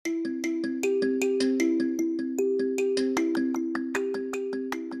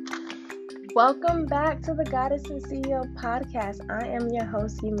Welcome back to the Goddess and CEO podcast. I am your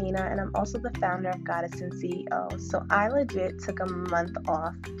host, Yamina, and I'm also the founder of Goddess and CEO. So I legit took a month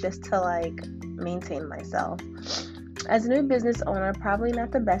off just to maintain myself. As a new business owner, probably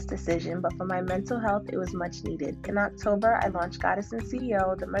not the best decision, but for my mental health, it was much needed. In October, I launched Goddess and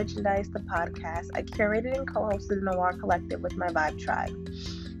CEO, the merchandise, the podcast. I curated and co-hosted the Noir Collective with my Vibe Tribe.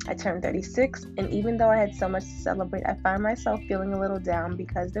 I turned 36, and even though I had so much to celebrate, I found myself feeling a little down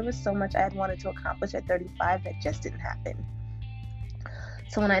because there was so much I had wanted to accomplish at 35 that just didn't happen.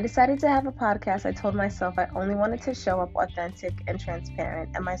 So when I decided to have a podcast, I told myself I only wanted to show up authentic and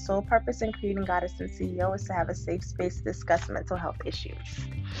transparent, and my sole purpose in creating Goddess and CEO is to have a safe space to discuss mental health issues.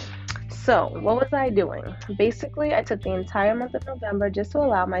 So, what was I doing? Basically, I took the entire month of November just to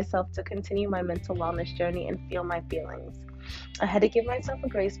allow myself to continue my mental wellness journey and feel my feelings. I had to give myself a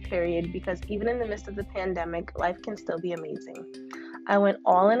grace period because even in the midst of the pandemic, life can still be amazing. I went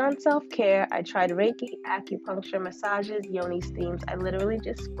all in on self-care. I tried Reiki, acupuncture, massages, yoni steams. I literally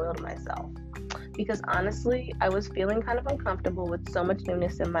just spoiled myself because honestly, I was feeling kind of uncomfortable with so much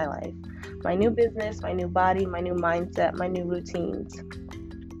newness in my life. My new business, my new body, my new mindset, my new routines.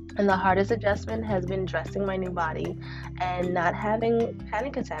 And the hardest adjustment has been dressing my new body and not having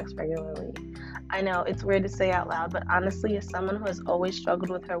panic attacks regularly. I know it's weird to say out loud, but honestly, as someone who has always struggled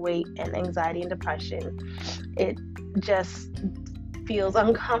with her weight and anxiety and depression, it just feels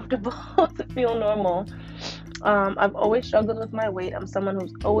uncomfortable to feel normal. I've always struggled with my weight. I'm someone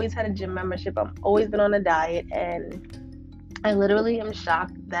who's always had a gym membership. I've always been on a diet, and I literally am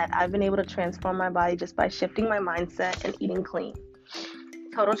shocked that I've been able to transform my body just by shifting my mindset and eating clean.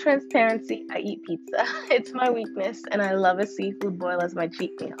 Total transparency, I eat pizza. It's my weakness, and I love a seafood boil as my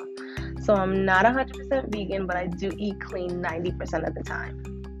cheat meal. So I'm not 100% vegan, but I do eat clean 90% of the time.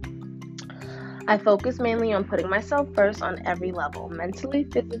 I focus mainly on putting myself first on every level, mentally,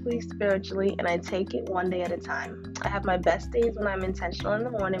 physically, spiritually, and I take it one day at a time. I have my best days when I'm intentional in the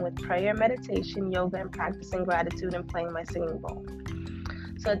morning with prayer, meditation, yoga, and practicing gratitude and playing my singing bowl.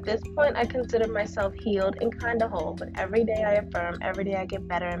 So at this point, I consider myself healed and kind of whole, but every day I affirm, every day I get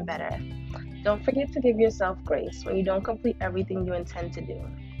better and better. Don't forget to give yourself grace when you don't complete everything you intend to do.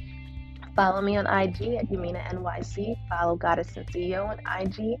 Follow me on IG at Yamina NYC. Follow Goddess and CEO on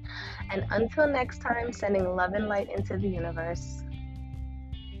IG. And until next time, sending love and light into the universe.